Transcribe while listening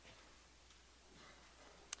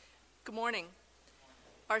Good morning.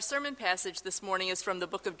 Our sermon passage this morning is from the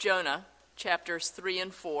book of Jonah, chapters 3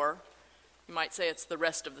 and 4. You might say it's the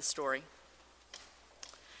rest of the story.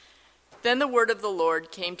 Then the word of the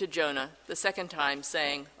Lord came to Jonah the second time,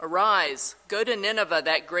 saying, "Arise, go to Nineveh,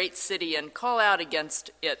 that great city, and call out against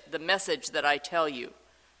it the message that I tell you."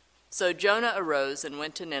 So Jonah arose and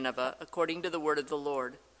went to Nineveh, according to the word of the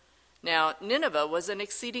Lord. Now Nineveh was an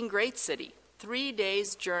exceeding great city, 3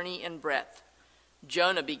 days' journey in breadth.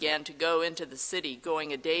 Jonah began to go into the city,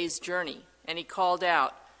 going a day's journey, and he called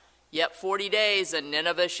out, "Yet 40 days, and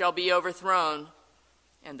Nineveh shall be overthrown."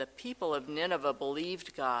 And the people of Nineveh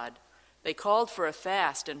believed God. They called for a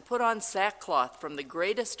fast and put on sackcloth from the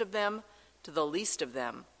greatest of them to the least of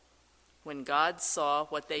them. When God saw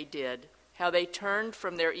what they did, how they turned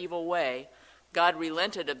from their evil way, God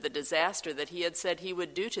relented of the disaster that he had said he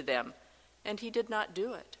would do to them, and he did not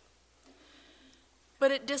do it.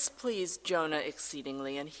 But it displeased Jonah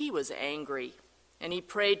exceedingly, and he was angry. And he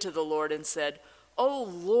prayed to the Lord and said, "O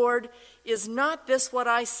Lord, is not this what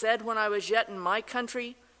I said when I was yet in my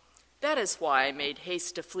country? That is why I made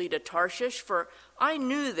haste to flee to Tarshish, for I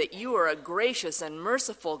knew that you are a gracious and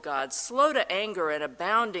merciful God, slow to anger and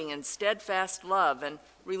abounding in steadfast love and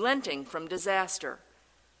relenting from disaster.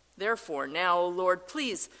 Therefore now, O Lord,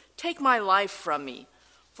 please take my life from me,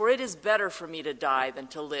 for it is better for me to die than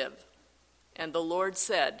to live." And the Lord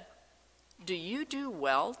said, "Do you do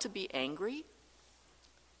well to be angry?"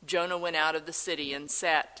 Jonah went out of the city and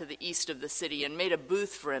sat to the east of the city and made a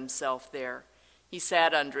booth for himself there. He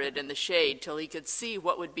sat under it in the shade till he could see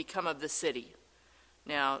what would become of the city.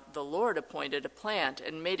 Now the Lord appointed a plant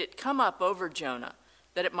and made it come up over Jonah,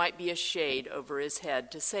 that it might be a shade over his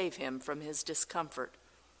head to save him from his discomfort.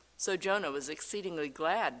 So Jonah was exceedingly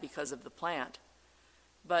glad because of the plant.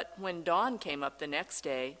 But when dawn came up the next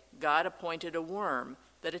day, God appointed a worm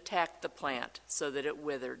that attacked the plant so that it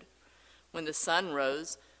withered. When the sun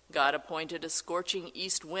rose, God appointed a scorching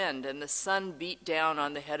east wind, and the sun beat down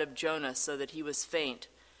on the head of Jonah so that he was faint.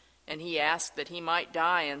 And he asked that he might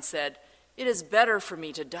die and said, "It is better for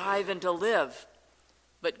me to die than to live."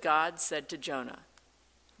 But God said to Jonah,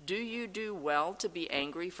 "Do you do well to be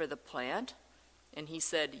angry for the plant?" And he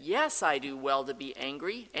said, "Yes, I do well to be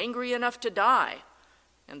angry, angry enough to die."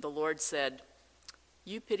 And the Lord said,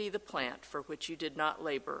 "You pity the plant for which you did not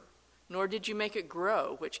labor, nor did you make it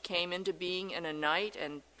grow, which came into being in a night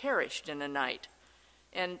and perished in a night.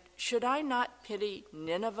 And should I not pity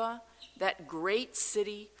Nineveh, that great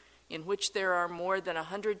city in which there are more than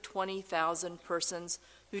 120,000 persons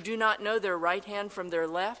who do not know their right hand from their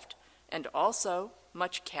left, and also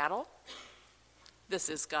much cattle?" This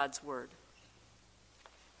is God's word.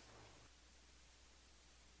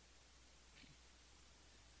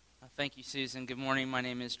 Thank you, Susan. Good morning. My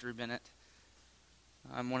name is Drew Bennett.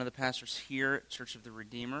 I'm one of the pastors here at Church of the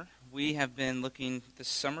Redeemer. We have been looking this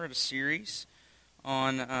summer at a series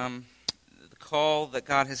on the call that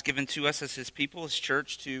God has given to us as His people, His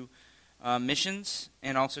church, to missions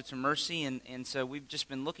and also to mercy. And so we've just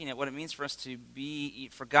been looking at what it means for us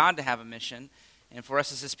for God to have a mission, and for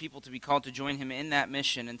us as His people to be called to join Him in that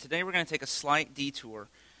mission. And today we're going to take a slight detour.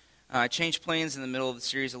 I changed plans in the middle of the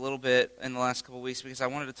series a little bit in the last couple of weeks because I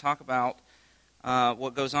wanted to talk about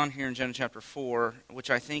what goes on here in Jonah chapter 4, which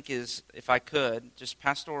I think is, if I could, just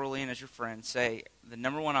pastorally and as your friend, say the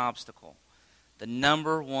number one obstacle to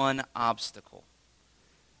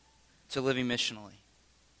living missionally,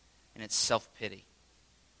 and it's self-pity.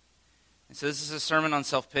 And so this is a sermon on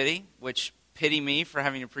self-pity, which pity me for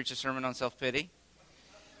having to preach a sermon on self-pity,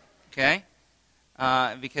 okay?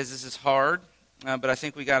 Because this is hard. But I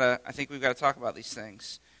think we've got to talk about these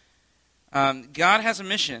things. God has a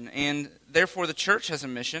mission, and therefore the church has a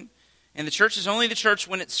mission. And the church is only the church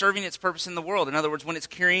when it's serving its purpose in the world. In other words, when it's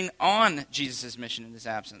carrying on Jesus' mission in His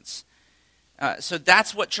absence. So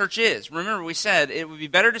that's what church is. Remember, we said it would be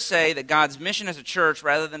better to say that God's mission has a church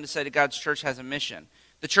rather than to say that God's church has a mission.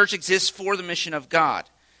 The church exists for the mission of God.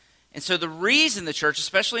 And so the reason the church,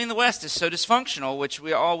 especially in the West, is so dysfunctional, which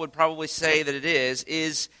we all would probably say that it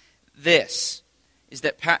is this.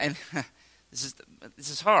 And this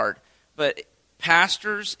is hard, but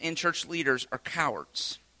pastors and church leaders are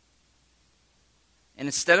cowards. And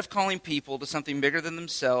instead of calling people to something bigger than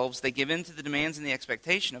themselves, they give in to the demands and the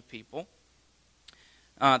expectation of people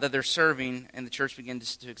that they're serving, and the church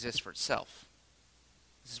begins to exist for itself.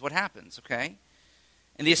 This is what happens, okay?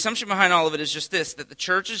 And the assumption behind all of it is just this, that the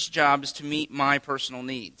church's job is to meet my personal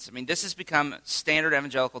needs. I mean, this has become standard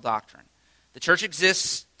evangelical doctrine. The church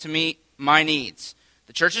exists to meet my needs.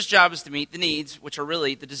 The church's job is to meet the needs, which are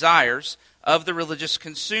really the desires of the religious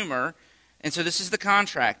consumer, And so this is the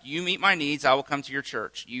contract. You meet my needs, I will come to your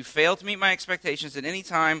church. You fail to meet my expectations at any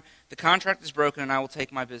time, the contract is broken and I will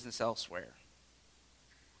take my business elsewhere.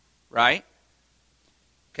 Right?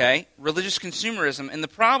 Okay? Religious consumerism. And the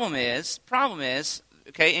problem is,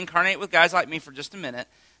 okay, incarnate with guys like me for just a minute.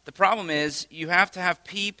 The problem is you have to have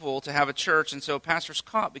people to have a church, and so a pastor's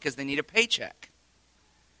caught because they need a paycheck.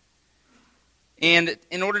 And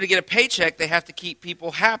in order to get a paycheck, they have to keep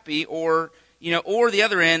people happy, or the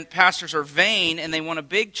other end, pastors are vain and they want a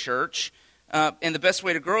big church. And the best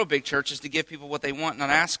way to grow a big church is to give people what they want and not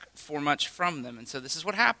ask for much from them. And so this is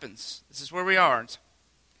what happens. This is where we are.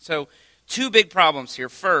 So 2 big problems here.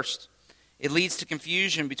 First, it leads to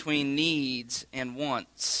confusion between needs and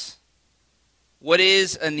wants. What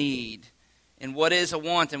is a need and what is a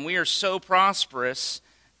want? And we are so prosperous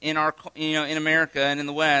in in America and in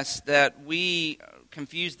the West that we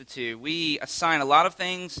confuse the two. We assign a lot of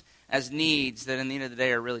things as needs that in the end of the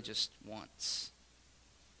day are really just wants.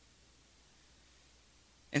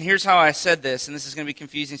 And here's how I said this, and this is going to be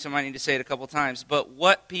confusing, so I might need to say it a couple times. But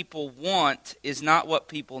what people want is not what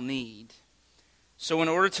people need. So in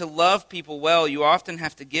order to love people well, you often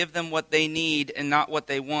have to give them what they need and not what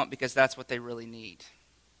they want, because that's what they really need.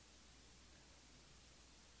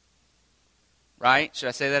 Right? Should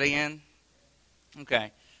I say that again?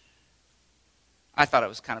 Okay. I thought it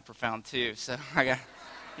was kind of profound too, so I got,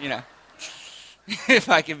 if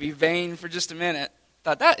I could be vain for just a minute,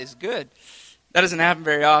 thought that is good. That doesn't happen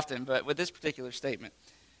very often, but with this particular statement,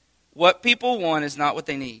 what people want is not what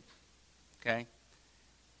they need. Okay?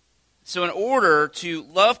 So in order to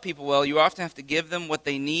love people well, you often have to give them what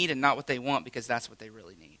they need and not what they want, because that's what they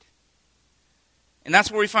really need. And that's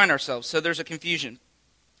where we find ourselves. So there's a confusion.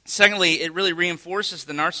 Secondly, it really reinforces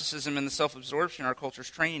the narcissism and the self-absorption our culture's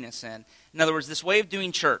training us in. In other words, this way of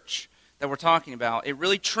doing church that we're talking about, it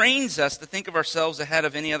really trains us to think of ourselves ahead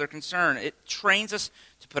of any other concern. It trains us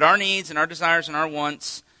to put our needs and our desires and our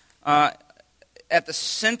wants at the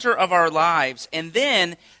center of our lives, and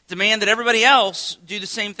then demand that everybody else do the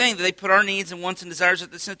same thing, that they put our needs and wants and desires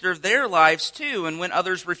at the center of their lives too. And when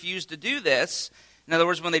others refuse to do this, in other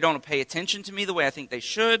words, when they don't pay attention to me the way I think they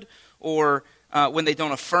should, or when they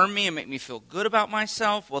don't affirm me and make me feel good about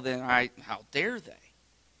myself, well then how dare they?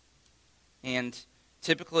 And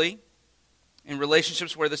typically, in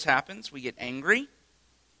relationships where this happens, we get angry,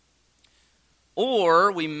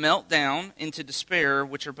 or we melt down into despair,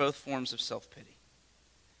 which are both forms of self-pity.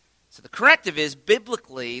 So the corrective is,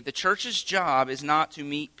 biblically, the church's job is not to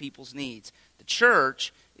meet people's needs. The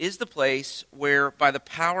church is the place where, by the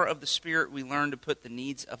power of the Spirit, we learn to put the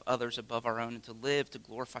needs of others above our own and to live to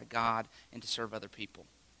glorify God and to serve other people.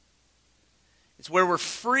 It's where we're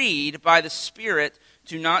freed by the Spirit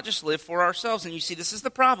to not just live for ourselves. And you see, this is the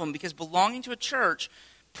problem, because belonging to a church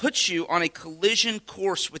puts you on a collision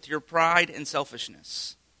course with your pride and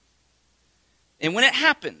selfishness. And when it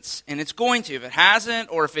happens, and it's going to, if it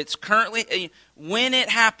hasn't, or if it's currently, when it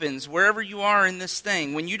happens, wherever you are in this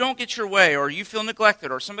thing, when you don't get your way, or you feel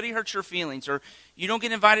neglected, or somebody hurts your feelings, or you don't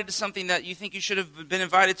get invited to something that you think you should have been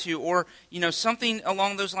invited to, or something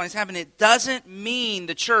along those lines happen, it doesn't mean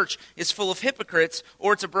the church is full of hypocrites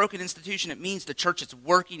or it's a broken institution. It means the church is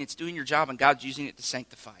working, it's doing your job, and God's using it to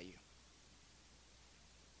sanctify you.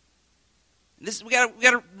 We got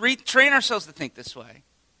to retrain ourselves to think this way.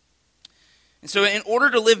 And so in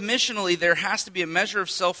order to live missionally, there has to be a measure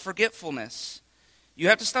of self-forgetfulness. You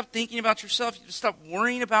have to stop thinking about yourself. You have to stop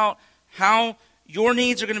worrying about how your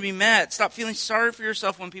needs are going to be met. Stop feeling sorry for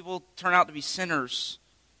yourself when people turn out to be sinners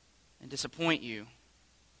and disappoint you,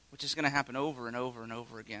 which is going to happen over and over and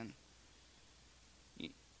over again.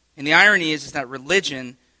 And the irony is that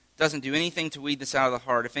religion doesn't do anything to weed this out of the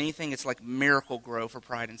heart. If anything, it's like Miracle-Gro for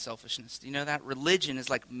pride and selfishness. Do you know that? Religion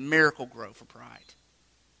is like Miracle-Gro for pride.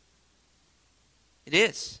 It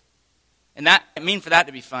is. And for that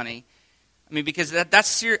to be funny, because that's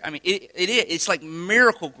serious. It is. It's like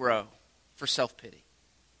Miracle-Gro for self-pity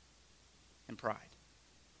and pride.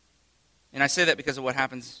 And I say that because of what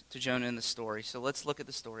happens to Jonah in the story. So let's look at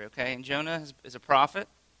the story, okay? And Jonah is a prophet,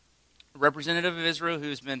 a representative of Israel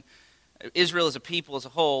as a people as a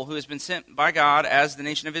whole, who has been sent by God, as the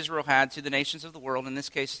nation of Israel had, to the nations of the world, in this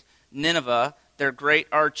case, Nineveh, their great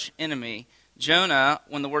arch enemy. Jonah,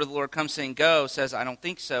 when the word of the Lord comes saying go, says, I don't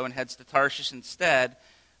think so, and heads to Tarshish instead,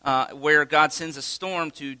 where God sends a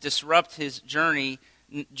storm to disrupt his journey.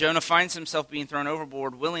 Jonah finds himself being thrown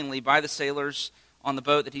overboard willingly by the sailors on the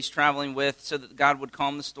boat that he's traveling with so that God would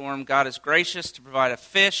calm the storm. God is gracious to provide a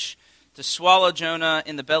fish to swallow Jonah.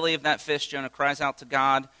 In the belly of that fish, Jonah cries out to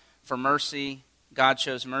God for mercy. God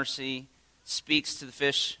shows mercy, speaks to the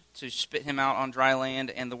fish to spit him out on dry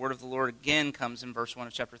land, and the word of the Lord again comes in verse 1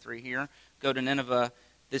 of chapter 3 here. go to Nineveh.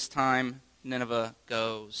 This time, Nineveh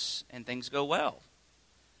goes, and things go well.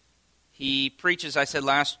 He preaches, I said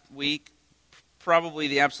last week, probably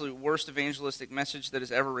the absolute worst evangelistic message that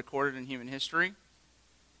is ever recorded in human history.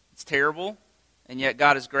 It's terrible, and yet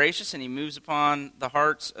God is gracious, and he moves upon the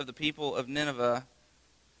hearts of the people of Nineveh,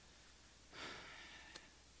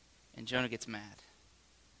 and Jonah gets mad.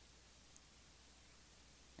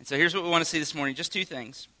 And so here's what we want to see this morning, just two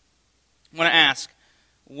things. I want to ask,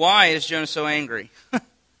 why is Jonah so angry?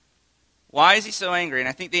 Why is he so angry? And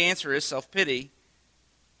I think the answer is self-pity,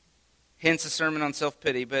 hence a sermon on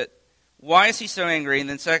self-pity. But why is he so angry? And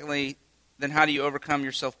then secondly, then how do you overcome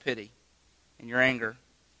your self-pity and your anger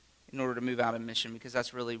in order to move out of mission? Because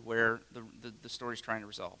that's really where the story's trying to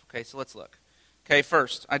resolve. Okay, so let's look. Okay,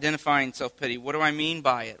 first, identifying self-pity. What do I mean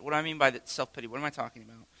by it? What do I mean by self-pity? What am I talking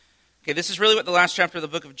about? Okay, this is really what the last chapter of the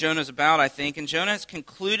book of Jonah is about, I think. And Jonah has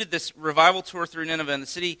concluded this revival tour through Nineveh, and the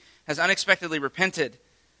city has unexpectedly repented.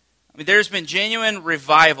 I mean, there's been genuine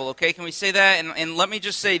revival, okay? Can we say that? And let me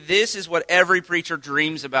just say, this is what every preacher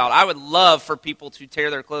dreams about. I would love for people to tear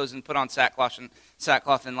their clothes and put on sackcloth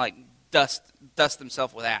and like dust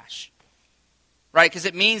themselves with ash. Right? Because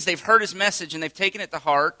it means they've heard his message and they've taken it to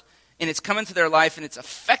heart, and it's come into their life and it's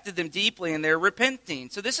affected them deeply and they're repenting.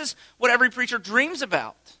 So this is what every preacher dreams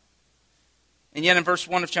about. And yet in verse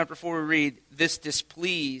 1 of chapter 4 we read, this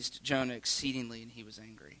displeased Jonah exceedingly, and he was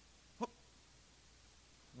angry.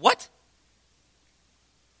 What?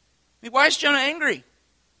 I mean, why is Jonah angry?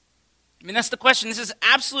 I mean, that's the question. This is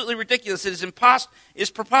absolutely ridiculous. It is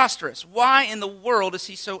preposterous. Why in the world is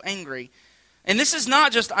he so angry? And this is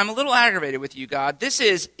not just, I'm a little aggravated with you, God. This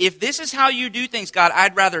is, if this is how you do things, God,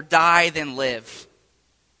 I'd rather die than live.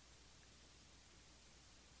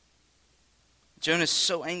 Jonah's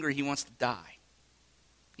so angry he wants to die.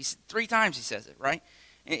 3 times he says it, right?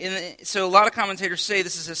 And so a lot of commentators say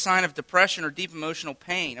this is a sign of depression or deep emotional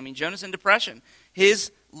pain. I mean, Jonah's in depression.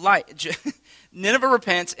 His life, Nineveh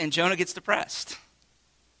repents and Jonah gets depressed.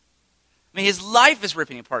 I mean, his life is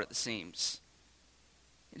ripping apart at the seams.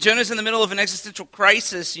 Jonah's in the middle of an existential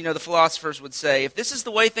crisis, the philosophers would say. If this is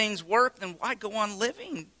the way things work, then why go on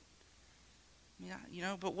living?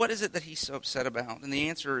 Yeah, but what is it that he's so upset about? And the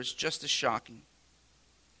answer is just as shocking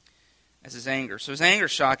as his anger. So his anger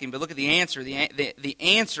is shocking, but look at the answer. The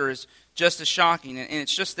answer is just as shocking, and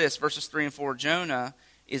it's just this, verses 3 and 4. Jonah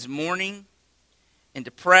is mourning and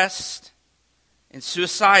depressed and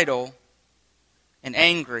suicidal and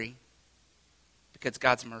angry because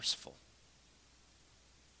God's merciful.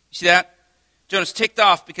 You see that? Jonah's ticked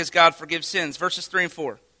off because God forgives sins. Verses 3 and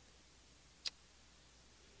 4.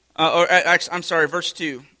 Verse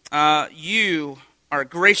 2. You are a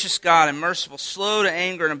gracious God and merciful, slow to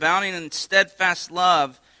anger and abounding in steadfast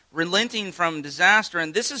love, relenting from disaster.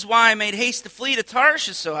 And this is why I made haste to flee to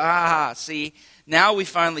Tarshish. So, see, now we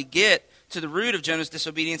finally get to the root of Jonah's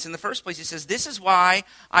disobedience in the first place. He says, this is why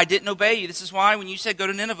I didn't obey you. This is why when you said go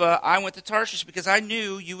to Nineveh, I went to Tarshish, because I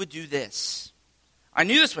knew you would do this. I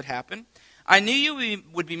knew this would happen. I knew you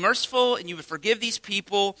would be merciful and you would forgive these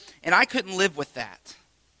people, and I couldn't live with that.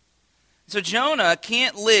 So Jonah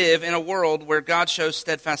can't live in a world where God shows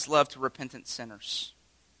steadfast love to repentant sinners.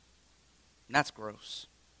 And that's gross.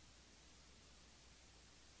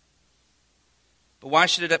 But why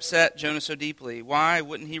should it upset Jonah so deeply? Why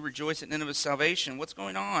wouldn't he rejoice at Nineveh's salvation? What's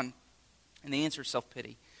going on? And the answer is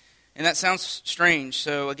self-pity. And that sounds strange.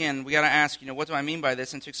 So again, we got to ask, what do I mean by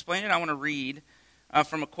this? And to explain it, I want to read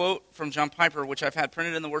from a quote from John Piper, which I've had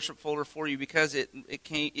printed in the worship folder for you because it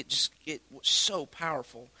was so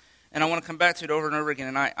powerful. And I want to come back to it over and over again.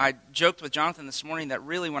 And I joked with Jonathan this morning that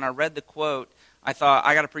really when I read the quote, I thought,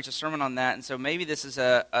 I got to preach a sermon on that. And so maybe this is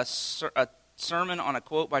a sermon on a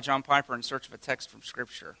quote by John Piper in search of a text from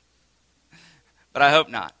Scripture. But I hope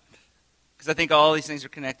not, because I think all these things are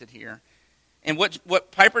connected here. And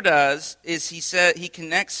what Piper does is he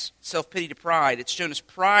connects self-pity to pride. It's Jonah's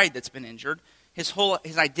pride that's been injured. His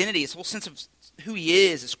identity, his whole sense of who he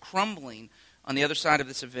is crumbling on the other side of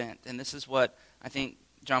this event. And this is what I think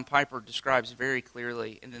John Piper describes very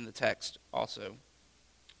clearly, and then the text also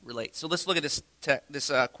relates. So let's look at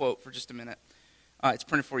this quote for just a minute. It's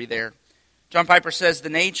printed for you there. John Piper says, the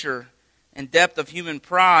nature and depth of human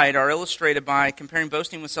pride are illustrated by comparing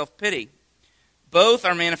boasting with self-pity. Both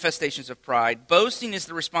are manifestations of pride. Boasting is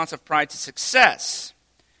the response of pride to success.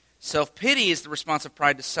 Self-pity is the response of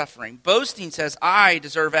pride to suffering. Boasting says, I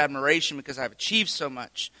deserve admiration because I've achieved so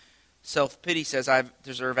much. Self-pity says, I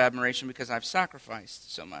deserve admiration because I've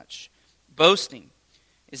sacrificed so much. Boasting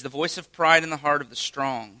is the voice of pride in the heart of the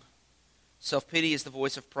strong. Self-pity is the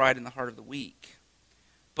voice of pride in the heart of the weak.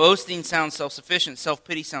 Boasting sounds self-sufficient.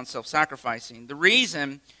 Self-pity sounds self-sacrificing. The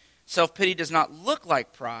reason self-pity does not look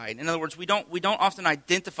like pride. In other words, we don't often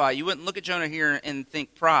identify. You wouldn't look at Jonah here and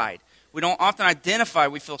think pride. We don't often identify.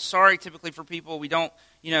 We feel sorry typically for people. We don't,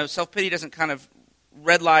 self-pity doesn't kind of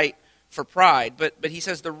red light for pride. But he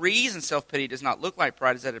says the reason self-pity does not look like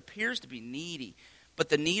pride is that it appears to be needy. But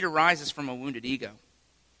the need arises from a wounded ego.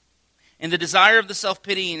 And the desire of the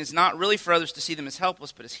self-pitying is not really for others to see them as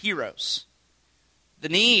helpless, but as heroes. The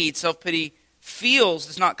need self-pity feels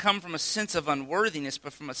does not come from a sense of unworthiness,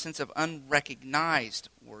 but from a sense of unrecognized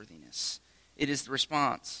worthiness. It is the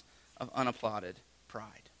response of unapplauded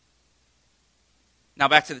pride. Now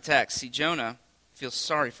back to the text. See, Jonah feels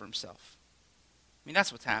sorry for himself. I mean,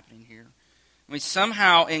 that's what's happening here. I mean,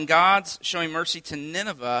 somehow in God's showing mercy to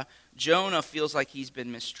Nineveh, Jonah feels like he's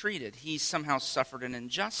been mistreated. He's somehow suffered an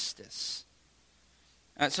injustice.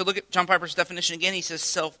 So look at John Piper's definition again. He says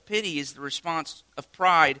self-pity is the response of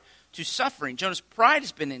pride to suffering. Jonah's pride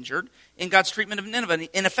has been injured in God's treatment of Nineveh.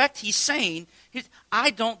 In effect, he's saying,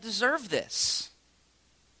 I don't deserve this.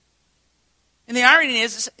 And the irony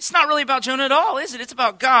is, it's not really about Jonah at all, is it? It's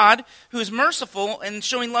about God, who is merciful and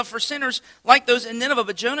showing love for sinners like those in Nineveh.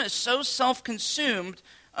 But Jonah is so self-consumed,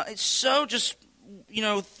 it's so just,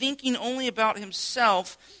 thinking only about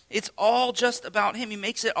himself. It's all just about him. He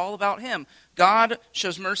makes it all about him. God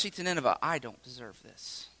shows mercy to Nineveh. I don't deserve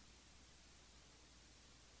this.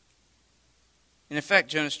 In effect,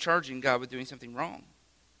 Jonah's charging God with doing something wrong.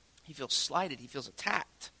 He feels slighted. He feels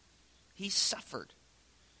attacked. He's suffered.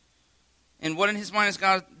 And what in his mind has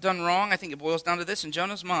God done wrong? I think it boils down to this. In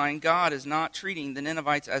Jonah's mind, God is not treating the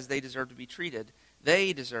Ninevites as they deserve to be treated.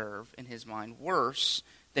 They deserve, in his mind, worse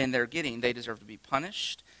than they're getting. They deserve to be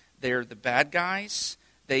punished. They're the bad guys.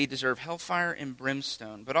 They deserve hellfire and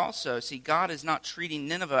brimstone. But also, see, God is not treating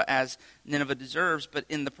Nineveh as Nineveh deserves, but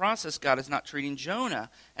in the process, God is not treating Jonah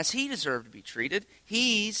as he deserved to be treated.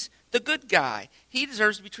 He's the good guy. He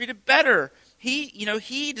deserves to be treated better.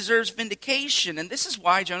 He deserves vindication. And this is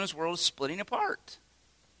why Jonah's world is splitting apart.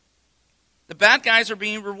 The bad guys are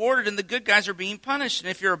being rewarded and the good guys are being punished. And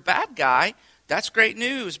if you're a bad guy, that's great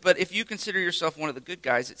news. But if you consider yourself one of the good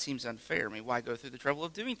guys, it seems unfair. I mean, why go through the trouble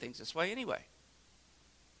of doing things this way anyway?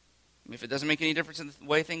 I mean, if it doesn't make any difference in the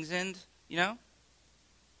way things end,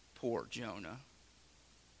 Poor Jonah.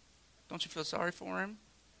 Don't you feel sorry for him?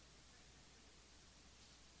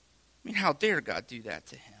 I mean, how dare God do that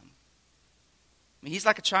to him? I mean, he's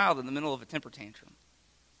like a child in the middle of a temper tantrum.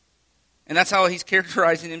 And that's how he's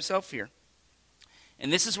characterizing himself here.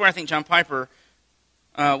 And this is where I think John Piper,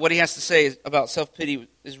 what he has to say about self-pity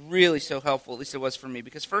is really so helpful, at least it was for me,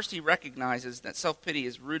 because first he recognizes that self-pity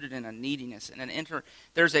is rooted in a neediness and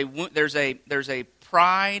there's a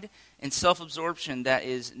pride and self-absorption that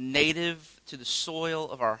is native to the soil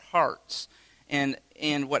of our hearts. And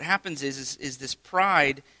what happens is this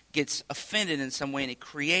pride gets offended in some way and it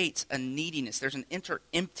creates a neediness. There's an inner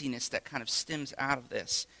emptiness that kind of stems out of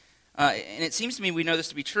this. And it seems to me we know this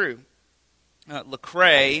to be true.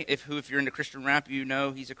 Lecrae, if you're into Christian rap, you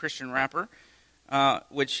know he's a Christian rapper,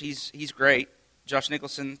 which he's great. Josh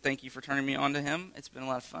Nicholson, thank you for turning me on to him. It's been a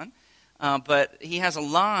lot of fun. But he has a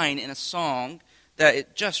line in a song that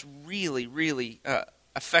it just really, really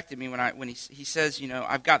affected me when he says,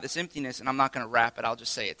 I've got this emptiness and I'm not going to rap it. I'll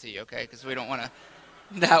just say it to you, okay? Because we don't want to.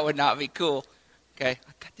 That would not be cool. Okay,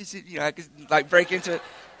 I got this. I could break into it.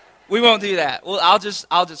 We won't do that. Well, I'll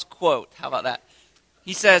just quote. How about that?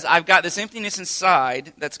 He says, I've got this emptiness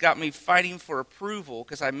inside that's got me fighting for approval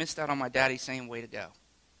because I missed out on my daddy saying, way to go.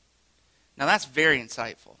 Now, that's very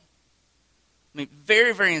insightful. I mean,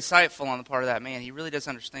 very, very insightful on the part of that man. He really does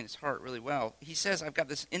understand his heart really well. He says, I've got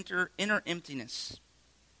this inner emptiness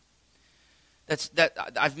that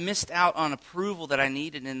I've missed out on approval that I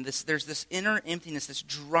needed. And there's this inner emptiness that's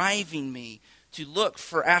driving me to look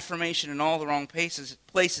for affirmation in all the wrong places,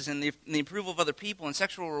 in the approval of other people, in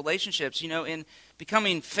sexual relationships, in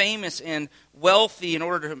becoming famous and wealthy in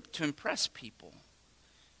order to impress people.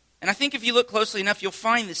 And I think if you look closely enough, you'll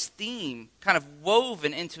find this theme kind of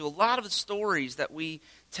woven into a lot of the stories that we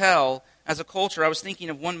tell as a culture. I was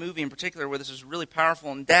thinking of one movie in particular where this was really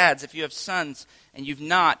powerful. And dads, if you have sons and you've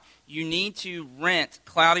not, you need to rent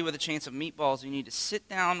Cloudy with a Chance of Meatballs. You need to sit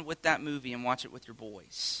down with that movie and watch it with your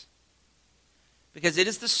boys. Because it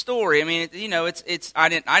is the story. I mean, I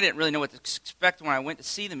didn't really know what to expect when I went to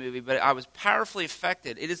see the movie, but I was powerfully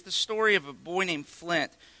affected. It is the story of a boy named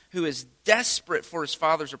Flint who is desperate for his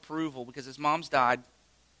father's approval because his mom's died,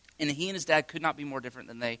 and he and his dad could not be more different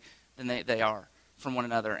than they are from one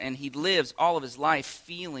another. And he lives all of his life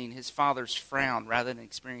feeling his father's frown rather than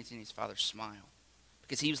experiencing his father's smile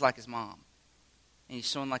because he was like his mom, and he's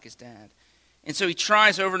so unlike his dad. And so he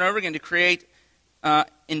tries over and over again to create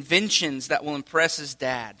inventions that will impress his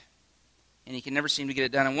dad. and he can never seem to get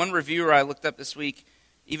it done. And one reviewer I looked up this week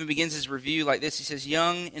even begins his review like this. He says,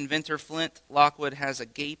 young inventor Flint Lockwood has a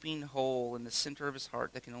gaping hole in the center of his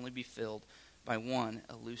heart that can only be filled by one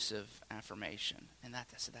elusive affirmation. And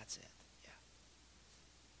that's it. Yeah.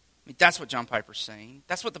 I mean, that's what John Piper's saying.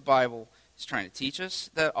 That's what the Bible is trying to teach us,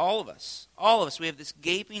 that all of us, we have this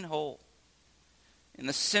gaping hole in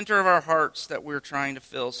the center of our hearts that we're trying to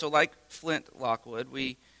fill. So like Flint Lockwood,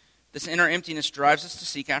 this inner emptiness drives us to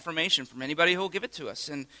seek affirmation from anybody who will give it to us.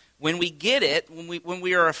 And when we get it, when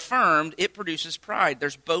we are affirmed, it produces pride.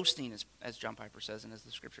 There's boasting, as John Piper says and as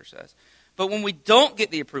the Scripture says. But when we don't get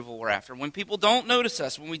the approval we're after, when people don't notice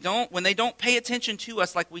us, when they don't pay attention to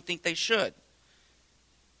us like we think they should,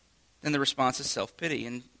 then the response is self-pity.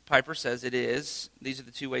 And Piper says these are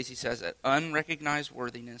the two ways he says it, unrecognized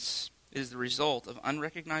worthiness. It is the result of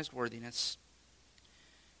unrecognized worthiness,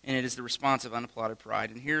 and it is the response of unapplauded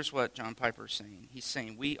pride. And here's what John Piper is saying. He's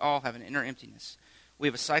saying we all have an inner emptiness. We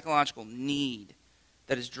have a psychological need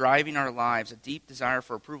that is driving our lives, a deep desire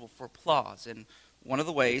for approval, for applause. And one of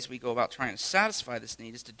the ways we go about trying to satisfy this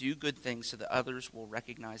need is to do good things so that others will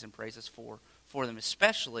recognize and praise us for them,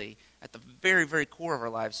 especially at the very, very core of our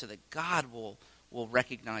lives, so that God will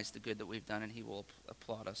recognize the good that we've done and he will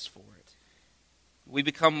applaud us for it. We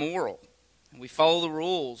become moral, and we follow the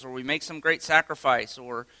rules, or we make some great sacrifice,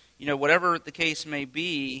 or whatever the case may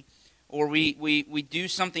be, or we do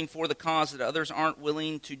something for the cause that others aren't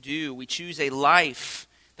willing to do. We choose a life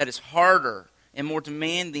that is harder and more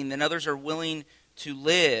demanding than others are willing to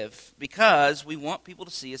live because we want people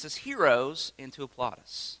to see us as heroes and to applaud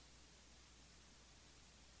us.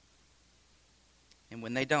 And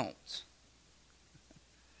when they don't,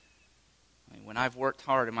 when I've worked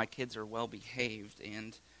hard and my kids are well behaved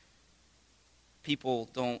and people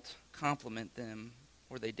don't compliment them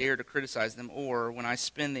or they dare to criticize them, or when I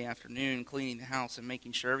spend the afternoon cleaning the house and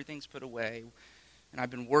making sure everything's put away, and I've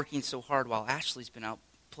been working so hard while Ashley's been out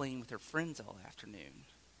playing with her friends all afternoon,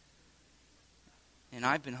 and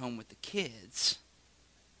I've been home with the kids,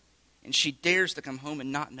 and she dares to come home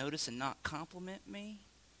and not notice and not compliment me,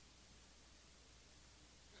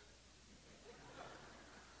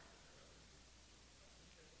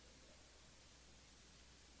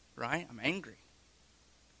 right? I'm angry.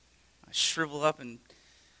 I shrivel up and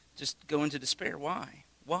just go into despair. Why?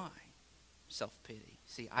 Self-pity.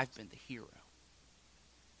 See, I've been the hero.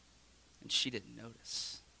 And she didn't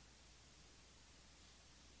notice.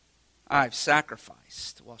 I've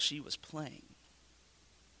sacrificed while she was playing.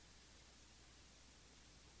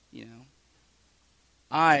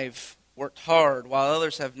 I've worked hard while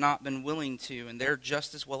others have not been willing to, and they're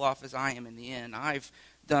just as well off as I am in the end. I've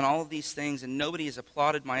done all of these things, and nobody has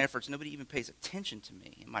applauded my efforts. Nobody even pays attention to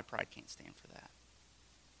me, and my pride can't stand for that.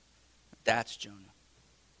 That's Jonah.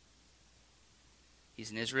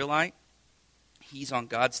 He's an Israelite. He's on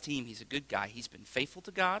God's team. He's a good guy. He's been faithful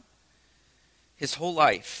to God his whole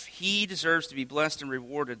life. He deserves to be blessed and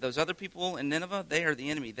rewarded. Those other people in Nineveh, they are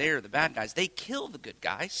the enemy. They are the bad guys. They kill the good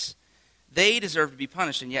guys. They deserve to be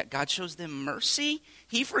punished, and yet God shows them mercy.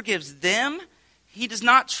 He forgives them. He does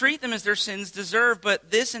not treat them as their sins deserve,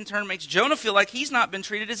 but this in turn makes Jonah feel like he's not been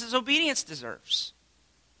treated as his obedience deserves.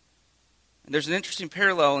 And there's an interesting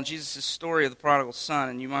parallel in Jesus' story of the prodigal son,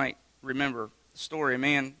 and you might remember the story. A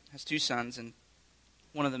man has two sons, and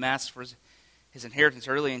one of them asks for his inheritance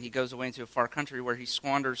early, and he goes away into a far country where he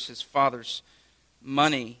squanders his father's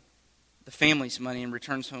money, the family's money, and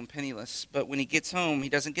returns home penniless. But when he gets home, he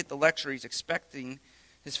doesn't get the lecture he's expecting.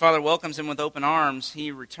 His father welcomes him with open arms.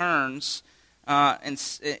 He returns and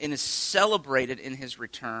is celebrated in his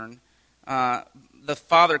return. The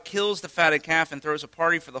father kills the fatted calf and throws a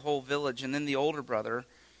party for the whole village. And then the older brother,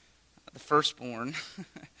 the firstborn,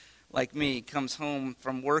 like me, comes home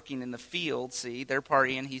from working in the field. See, they're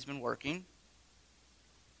partying, he's been working.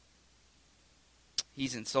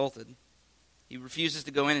 He's insulted. He refuses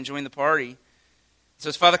to go in and join the party. So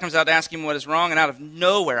his father comes out to ask him what is wrong, and out of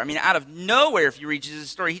nowhere, if you read Jesus'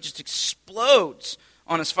 story, he just explodes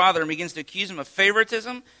on his father and begins to accuse him of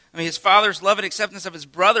favoritism. His father's love and acceptance of his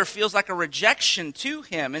brother feels like a rejection to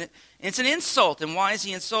him, and it's an insult. And why is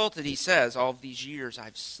he insulted? He says, all of these years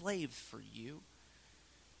I've slaved for you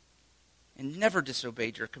and never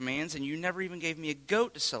disobeyed your commands, and you never even gave me a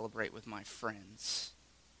goat to celebrate with my friends.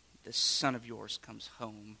 This son of yours comes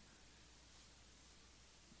home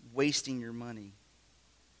wasting your money,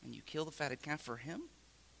 and you kill the fatted calf for him?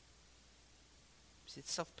 See,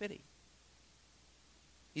 it's self-pity.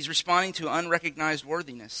 He's responding to unrecognized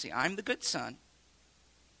worthiness. See, I'm the good son.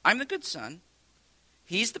 I'm the good son.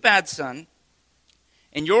 He's the bad son.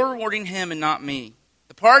 And you're rewarding him and not me.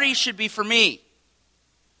 The party should be for me.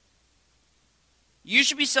 You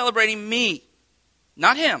should be celebrating me,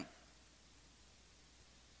 not him.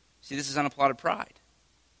 See, this is unapplauded pride.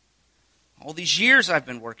 All these years I've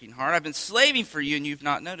been working hard. I've been slaving for you, and you've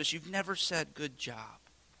not noticed. You've never said, good job.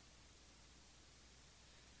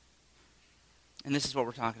 And this is what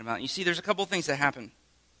we're talking about. You see, there's a couple of things that happen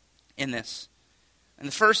in this. And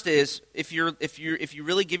the first is, if you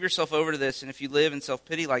really give yourself over to this, and if you live in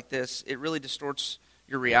self-pity like this, it really distorts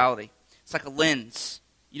your reality. It's like a lens.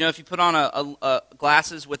 You know, if you put on a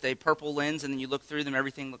glasses with a purple lens and then you look through them,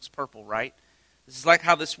 everything looks purple, right? This is like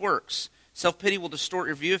how this works. Self-pity will distort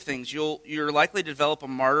your view of things. You're likely to develop a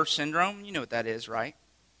martyr syndrome. You know what that is, right?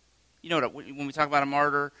 You know what, when we talk about a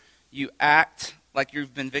martyr, you act like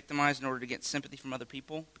you've been victimized in order to get sympathy from other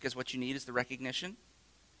people, because what you need is the recognition.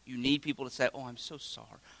 You need people to say, oh, I'm so sorry.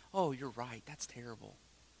 Oh, you're right. That's terrible.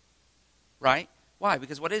 Right? Why?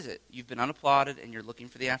 Because what is it? You've been unapplauded and you're looking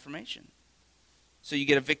for the affirmation. So you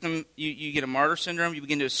get a victim, you get a martyr syndrome. You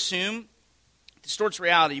begin to assume, it distorts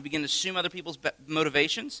reality. You begin to assume other people's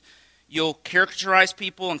motivations. You'll caricaturize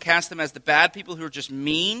people and cast them as the bad people who are just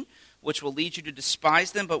mean, which will lead you to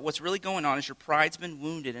despise them. But what's really going on is your pride's been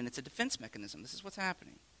wounded, and it's a defense mechanism. This is what's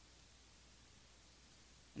happening.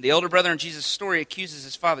 And the elder brother in Jesus' story accuses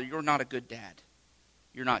his father, you're not a good dad.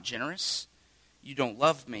 You're not generous. You don't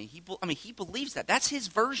love me. He believes that. That's his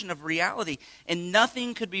version of reality. And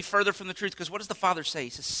nothing could be further from the truth, because what does the father say? He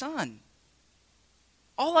says, son,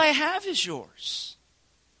 all I have is yours.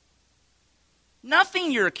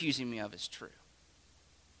 Nothing you're accusing me of is true.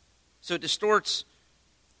 So it distorts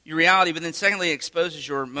your reality, but then secondly, it exposes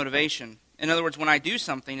your motivation. In other words, when I do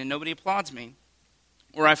something and nobody applauds me,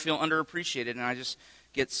 or I feel underappreciated and I just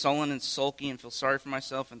get sullen and sulky and feel sorry for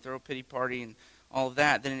myself and throw a pity party and all of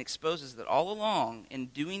that, then it exposes that all along in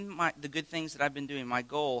doing the good things that I've been doing, my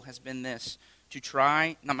goal has been this,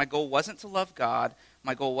 my goal wasn't to love God,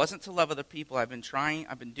 my goal wasn't to love other people. I've been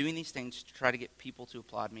doing these things to try to get people to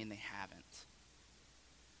applaud me, and they haven't.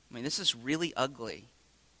 I mean, this is really ugly.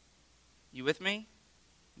 You with me?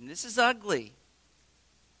 This is ugly.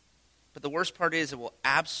 But the worst part is it will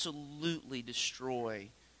absolutely destroy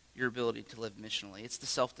your ability to live missionally. It's the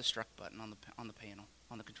self-destruct button on the panel,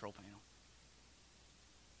 on the control panel.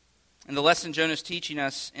 And the lesson Jonah's teaching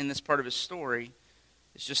us in this part of his story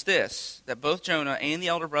is just this, that both Jonah and the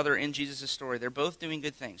elder brother in Jesus' story, they're both doing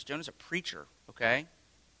good things. Jonah's a preacher, okay?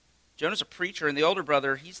 Jonah's a preacher, and the older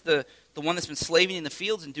brother, he's the one that's been slaving in the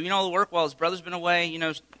fields and doing all the work while his brother's been away,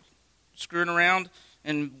 screwing around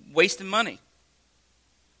and wasting money.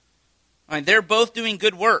 I mean, they're both doing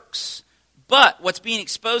good works. But what's being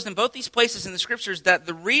exposed in both these places in the Scriptures is that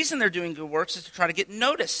the reason they're doing good works is to try to get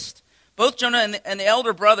noticed. Both Jonah and the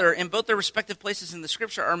elder brother, in both their respective places in the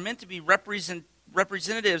Scripture, are meant to be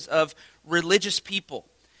representatives of religious people.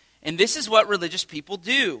 And this is what religious people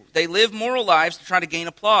do. They live moral lives to try to gain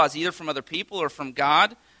applause, either from other people or from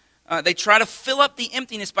God. They try to fill up the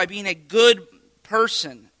emptiness by being a good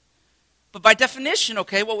person. But by definition,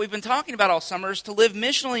 okay, what we've been talking about all summer is to live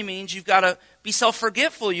missionally means you've got to be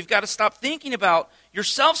self-forgetful. You've got to stop thinking about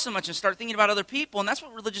yourself so much and start thinking about other people. And that's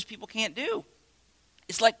what religious people can't do.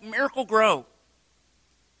 It's like Miracle-Gro.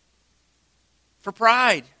 For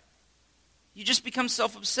pride. You just become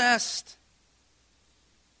self-obsessed.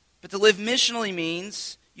 But to live missionally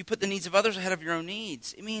means you put the needs of others ahead of your own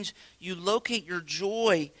needs. It means you locate your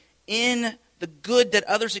joy in the good that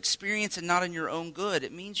others experience and not in your own good.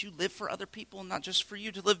 It means you live for other people and not just for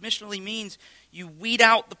you. To live missionally means you weed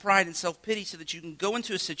out the pride and self-pity so that you can go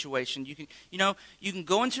into a situation. You can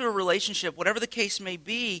go into a relationship, whatever the case may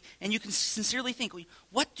be, and you can sincerely think,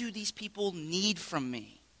 what do these people need from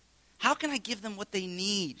me? How can I give them what they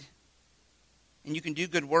need? And you can do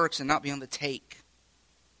good works and not be on the take.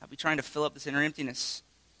 Not be trying to fill up this inner emptiness.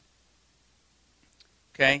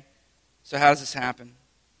 Okay? So how does this happen?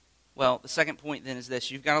 Well, the second point then is this.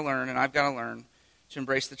 You've got to learn, and I've got to learn, to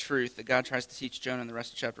embrace the truth that God tries to teach Jonah in the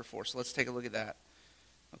rest of chapter 4. So let's take a look at that,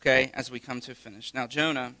 okay, as we come to a finish. Now,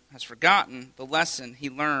 Jonah has forgotten the lesson he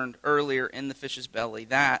learned earlier in the fish's belly,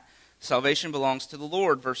 that salvation belongs to the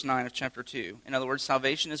Lord, verse 9 of chapter 2. In other words,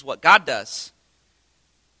 salvation is what God does.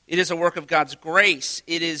 It is a work of God's grace.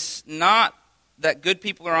 It is not that good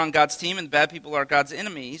people are on God's team and bad people are God's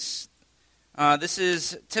enemies. This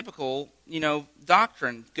is typical,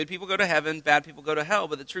 doctrine. Good people go to heaven, bad people go to hell.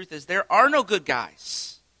 But the truth is, there are no good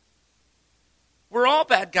guys. We're all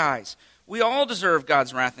bad guys. We all deserve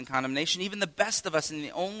God's wrath and condemnation, even the best of us. And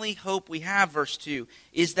the only hope we have, verse 2,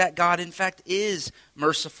 is that God, in fact, is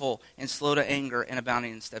merciful and slow to anger and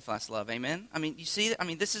abounding in steadfast love. Amen? You see,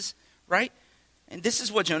 this is, right? And this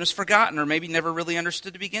is what Jonah's forgotten, or maybe never really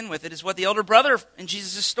understood to begin with. It is what the elder brother in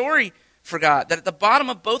Jesus' story forgot that at the bottom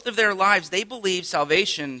of both of their lives, they believe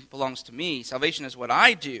salvation belongs to me. Salvation is what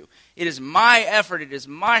I do. It is my effort. It is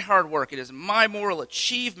my hard work. It is my moral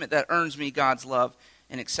achievement that earns me God's love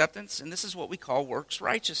and acceptance. And this is what we call works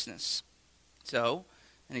righteousness. So,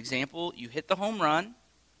 an example, you hit the home run.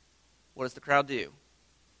 What does the crowd do?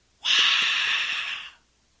 Wow.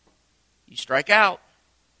 You strike out.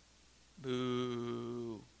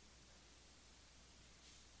 Boo.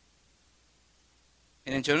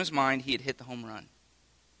 And in Jonah's mind, he had hit the home run.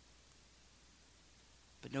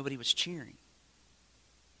 But nobody was cheering.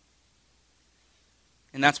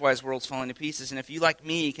 And that's why his world's falling to pieces. And if you, like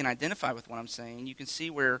me, can identify with what I'm saying, you can see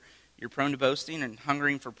where you're prone to boasting and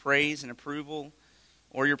hungering for praise and approval,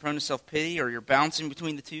 or you're prone to self-pity, or you're bouncing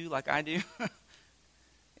between the two like I do.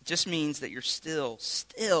 It just means that you're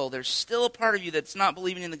there's still a part of you that's not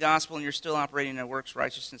believing in the gospel, and you're still operating in a works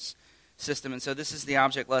righteousness system. And so this is the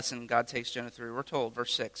object lesson God takes Jonah through. We're told,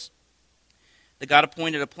 verse 6, that God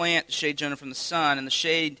appointed a plant to shade Jonah from the sun, and the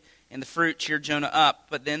shade and the fruit cheered Jonah up.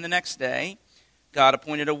 But then the next day, God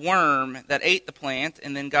appointed a worm that ate the plant,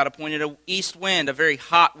 and then God appointed an east wind, a very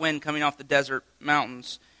hot wind coming off the desert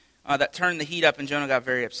mountains, that turned the heat up, and Jonah got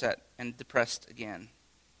very upset and depressed again.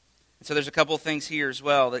 And so there's a couple of things here as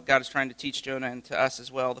well that God is trying to teach Jonah and to us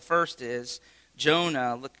as well. The first is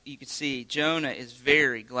Jonah, look, you can see, Jonah is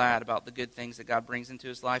very glad about the good things that God brings into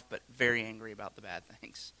his life, but very angry about the bad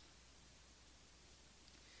things.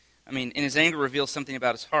 I mean, and his anger reveals something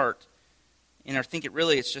about his heart. And I think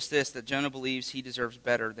it's just this, that Jonah believes he deserves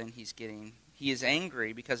better than he's getting. He is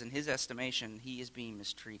angry because in his estimation, he is being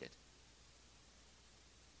mistreated.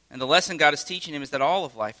 And the lesson God is teaching him is that all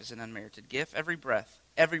of life is an unmerited gift, every breath,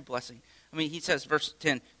 every blessing. I mean, he says, verse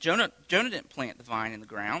 10, Jonah didn't plant the vine in the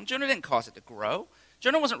ground. Jonah didn't cause it to grow.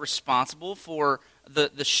 Jonah wasn't responsible for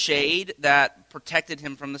the shade that protected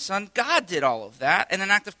him from the sun. God did all of that, and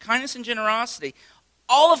an act of kindness and generosity.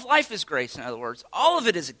 All of life is grace, in other words. All of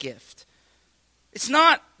it is a gift. It's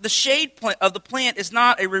not, the shade of the plant is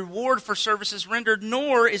not a reward for services rendered,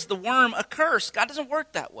 nor is the worm a curse. God doesn't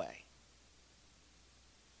work that way.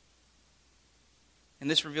 And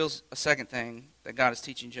this reveals a second thing that God is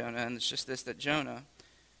teaching Jonah, and it's just this, that Jonah,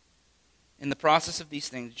 in the process of these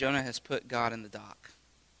things, Jonah has put God in the dock.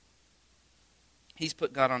 He's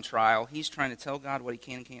put God on trial. He's trying to tell God what he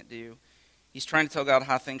can and can't do. He's trying to tell God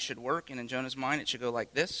how things should work, and in Jonah's mind it should go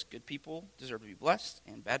like this. Good people deserve to be blessed,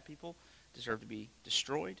 and bad people deserve to be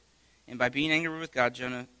destroyed. And by being angry with God,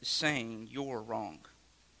 Jonah is saying, you're wrong.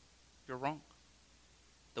 You're wrong.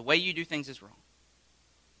 The way you do things is wrong.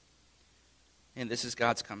 And this is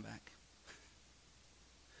God's comeback.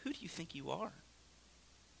 Who do you think you are?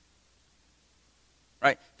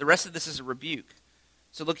 Right? The rest of this is a rebuke.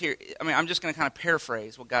 So look here. I mean, I'm just going to kind of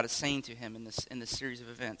paraphrase what God is saying to him in this series of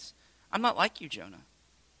events. I'm not like you, Jonah.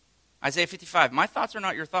 Isaiah 55, my thoughts are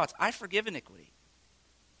not your thoughts. I forgive iniquity.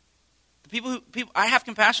 I have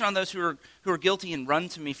compassion on those who are guilty and run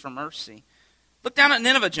to me for mercy. Look down at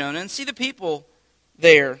Nineveh, Jonah, and see the people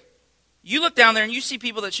there. You look down there and you see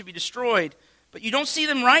people that should be destroyed, but you don't see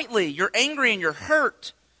them rightly. You're angry and you're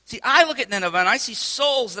hurt. See, I look at Nineveh and I see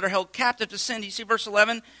souls that are held captive to sin. Do you see verse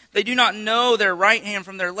 11? They do not know their right hand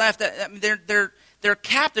from their left. I mean, they're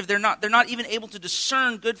captive. They're not even able to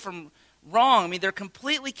discern good from wrong. I mean, they're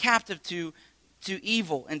completely captive to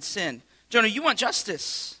evil and sin. Jonah, you want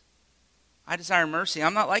justice. I desire mercy.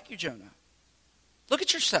 I'm not like you, Jonah. Look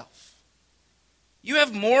at yourself. You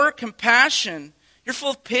have more compassion. You're full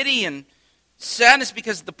of pity and sadness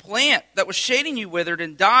because the plant that was shading you withered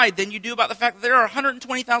and died than you do about the fact that there are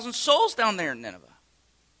 120,000 souls down there in Nineveh.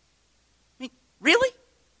 I mean, really?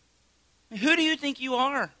 I mean, who do you think you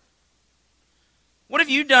are? What have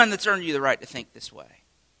you done that's earned you the right to think this way?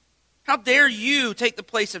 How dare you take the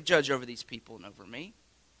place of judge over these people and over me?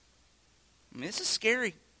 I mean, this is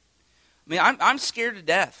scary. I mean, I'm scared to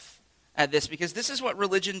death at this because this is what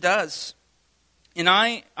religion does. And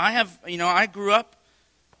I grew up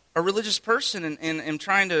a religious person and am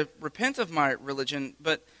trying to repent of my religion.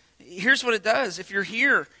 But here's what it does. If you're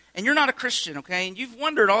here and you're not a Christian, okay, and you've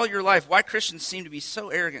wondered all your life why Christians seem to be so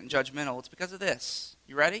arrogant and judgmental, it's because of this.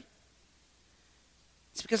 You ready?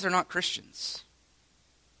 It's because they're not Christians.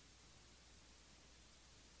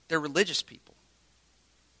 They're religious people.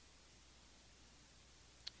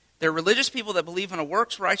 They're religious people that believe in a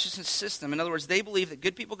works righteousness system. In other words, they believe that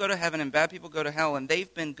good people go to heaven and bad people go to hell, and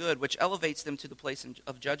they've been good, which elevates them to the place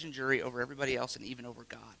of judge and jury over everybody else and even over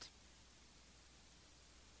God.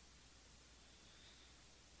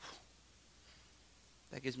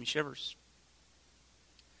 That gives me shivers.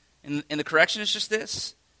 And the correction is just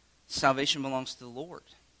this. Salvation belongs to the Lord.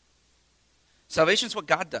 Salvation is what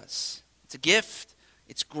God does. It's a gift.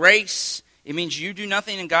 It's grace. It means you do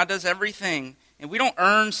nothing and God does everything. And we don't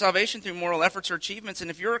earn salvation through moral efforts or achievements.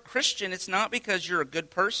 And if you're a Christian, it's not because you're a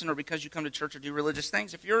good person or because you come to church or do religious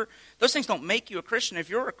things. Those things don't make you a Christian. If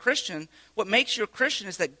you're a Christian, what makes you a Christian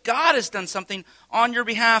is that God has done something on your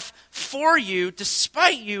behalf for you,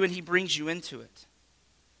 despite you, and he brings you into it.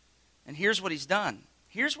 And here's what he's done.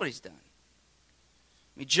 Here's what he's done.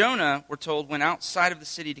 Jonah, we're told, went outside of the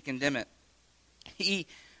city to condemn it. He,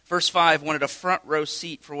 verse 5, wanted a front row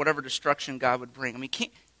seat for whatever destruction God would bring.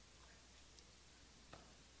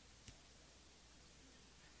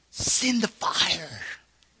 Send the fire,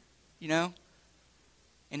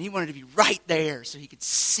 And he wanted to be right there so he could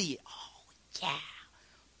see it. Oh, yeah.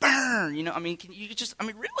 Burn,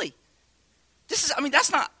 really?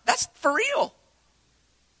 That's for real.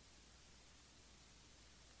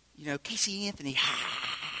 Casey Anthony,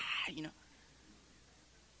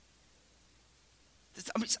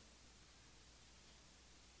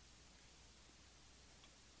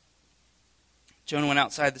 Jonah went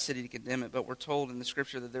outside the city to condemn it, but we're told in the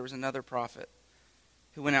scripture that there was another prophet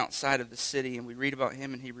who went outside of the city, and we read about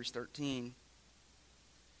him in Hebrews 13.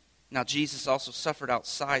 Now Jesus also suffered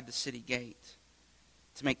outside the city gate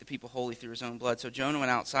to make the people holy through his own blood. So Jonah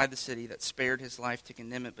went outside the city that spared his life to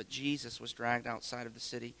condemn it, but Jesus was dragged outside of the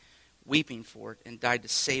city, weeping for it, and died to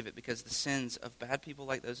save it, because the sins of bad people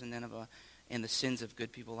like those in Nineveh and the sins of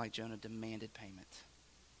good people like Jonah demanded payment.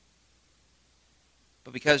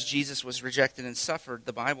 But because Jesus was rejected and suffered,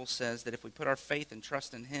 the Bible says that if we put our faith and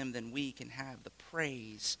trust in him, then we can have the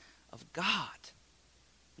praise of God.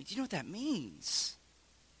 Do you know what that means?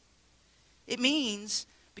 It means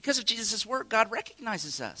because of Jesus' work, God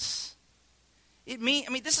recognizes us.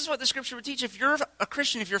 This is what the scripture would teach. If you're a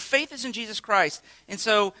Christian, if your faith is in Jesus Christ, and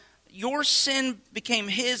so your sin became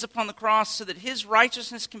his upon the cross so that his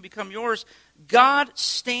righteousness can become yours, God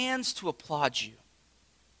stands to applaud you.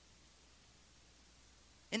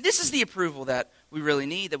 And this is the approval that we really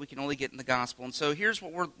need, that we can only get in the gospel. And so here's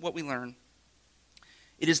what we learn.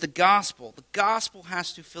 It is the gospel. The gospel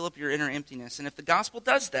has to fill up your inner emptiness. And if the gospel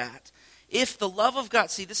does that, if the love of God,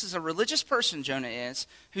 see, this is a religious person, Jonah is,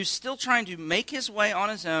 who's still trying to make his way on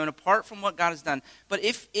his own apart from what God has done. But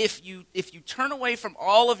if you turn away from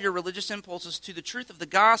all of your religious impulses to the truth of the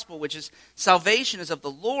gospel, which is salvation is of the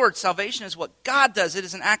Lord, salvation is what God does. It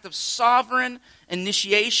is an act of sovereign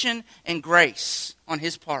initiation and grace on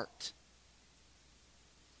his part.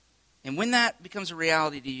 And when that becomes a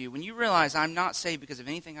reality to you, when you realize I'm not saved because of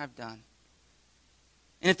anything I've done,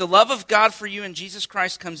 and if the love of God for you in Jesus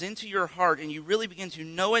Christ comes into your heart and you really begin to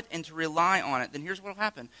know it and to rely on it, then here's what will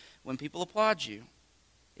happen. When people applaud you,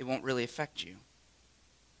 it won't really affect you.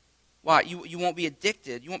 Why? You won't be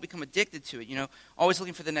addicted. You won't become addicted to it, always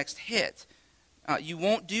looking for the next hit. You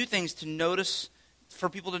won't do things for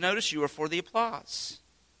people to notice you or for the applause.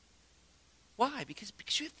 Why? Because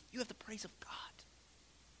you have the praise of God.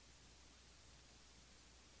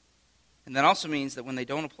 And that also means that when they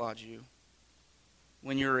don't applaud you,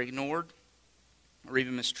 when you're ignored or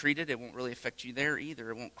even mistreated, it won't really affect you there either.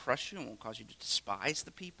 It won't crush you. It won't cause you to despise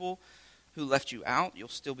the people who left you out. You'll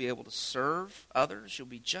still be able to serve others. You'll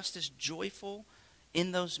be just as joyful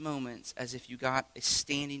in those moments as if you got a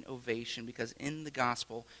standing ovation, because in the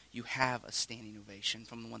gospel, you have a standing ovation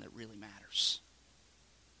from the one that really matters.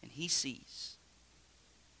 And he sees.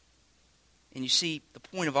 And you see, the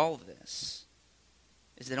point of all of this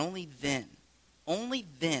is that only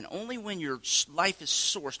when your life is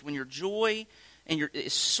sourced, when your joy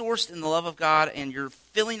is sourced in the love of God and you're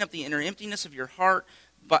filling up the inner emptiness of your heart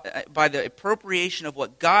by the appropriation of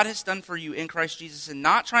what God has done for you in Christ Jesus, and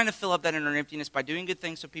not trying to fill up that inner emptiness by doing good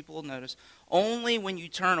things so people will notice, only when you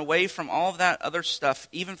turn away from all of that other stuff,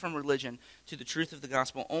 even from religion, to the truth of the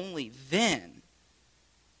gospel, only then,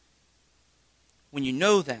 when you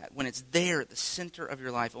know that, when it's there at the center of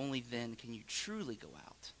your life, only then can you truly go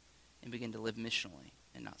out and begin to live missionally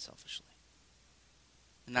and not selfishly.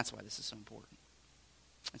 And that's why this is so important.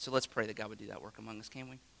 And so let's pray that God would do that work among us, can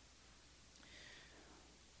we?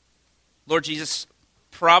 Lord Jesus,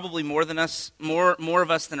 probably more of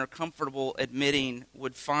us than are comfortable admitting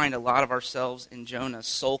would find a lot of ourselves in Jonah,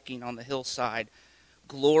 sulking on the hillside,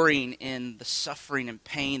 glorying in the suffering and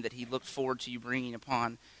pain that he looked forward to you bringing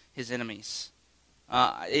upon his enemies.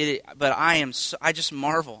 But I just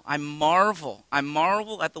marvel. I marvel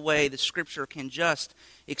at the way the Scripture can just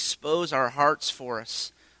expose our hearts for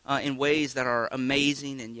us in ways that are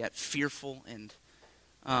amazing and yet fearful and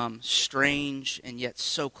strange and yet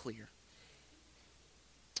so clear.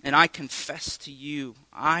 And I confess to you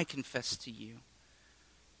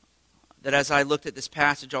that as I looked at this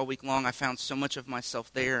passage all week long, I found so much of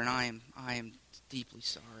myself there, and I am deeply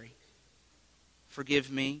sorry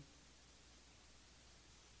forgive me.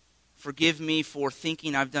 Forgive me for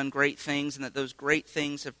thinking I've done great things and that those great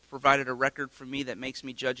things have provided a record for me that makes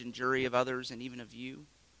me judge and jury of others and even of you.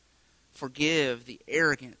 Forgive the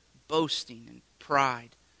arrogant boasting and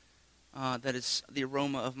pride that is the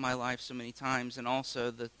aroma of my life so many times, and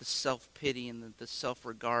also the self-pity and the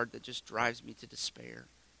self-regard that just drives me to despair.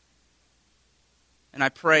 And I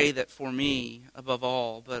pray that for me, above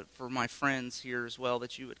all, but for my friends here as well,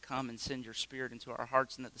 that you would come and send your Spirit into our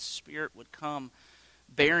hearts, and that the Spirit would come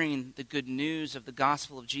bearing the good news of the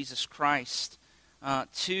gospel of Jesus Christ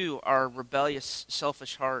to our rebellious,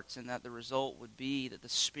 selfish hearts, and that the result would be that the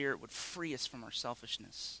Spirit would free us from our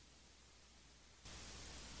selfishness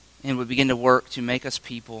and would begin to work to make us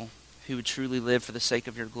people who would truly live for the sake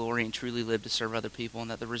of your glory and truly live to serve other people,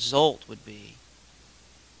 and that the result would be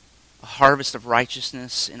a harvest of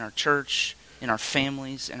righteousness in our church, in our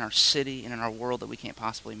families, in our city, and in our world that we can't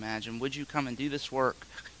possibly imagine. Would you come and do this work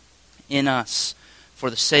in us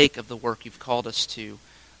for the sake of the work you've called us to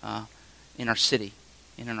in our city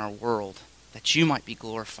and in our world, that you might be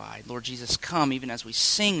glorified. Lord Jesus, come even as we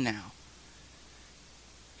sing now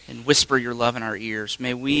and whisper your love in our ears.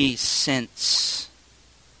 May we sense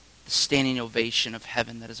the standing ovation of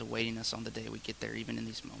heaven that is awaiting us on the day we get there, even in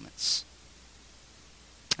these moments.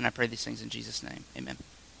 And I pray these things in Jesus' name. Amen.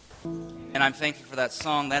 And I'm thankful for that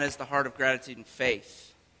song. That is the heart of gratitude and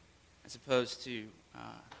faith, as opposed to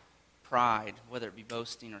pride, whether it be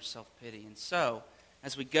boasting or self-pity. And so,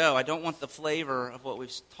 as we go, I don't want the flavor of what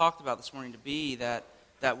we've talked about this morning to be that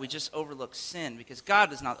we just overlook sin, because God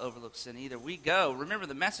does not overlook sin either. We go. Remember,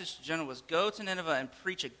 the message to Jonah was, go to Nineveh and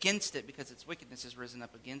preach against it, because its wickedness has risen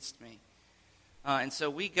up against me. And so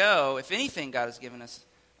we go. If anything, God has given us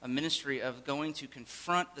a ministry of going to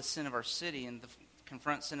confront the sin of our city and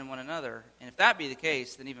confront sin in one another. And if that be the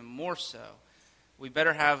case, then even more so, we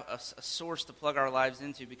better have a source to plug our lives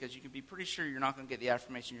into, because you can be pretty sure you're not going to get the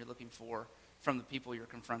affirmation you're looking for from the people you're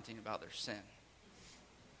confronting about their sin.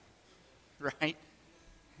 Right?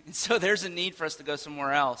 And so there's a need for us to go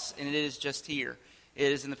somewhere else, and it is just here.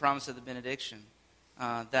 It is in the promise of the benediction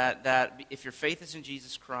that if your faith is in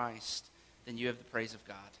Jesus Christ, then you have the praise of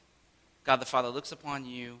God. God the Father looks upon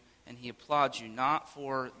you, and he applauds you, not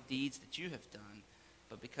for deeds that you have done,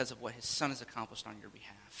 but because of what his Son has accomplished on your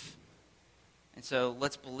behalf. And so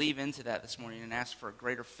let's believe into that this morning and ask for a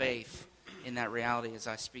greater faith in that reality as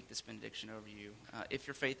I speak this benediction over you. If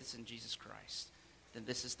your faith is in Jesus Christ, then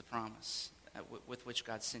this is the promise with which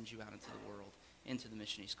God sends you out into the world, into the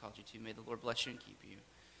mission he's called you to. May the Lord bless you and keep you.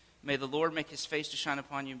 May the Lord make his face to shine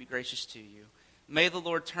upon you and be gracious to you. May the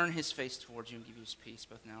Lord turn his face towards you and give you his peace,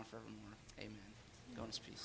 both now and forevermore. Amen. Go in his peace.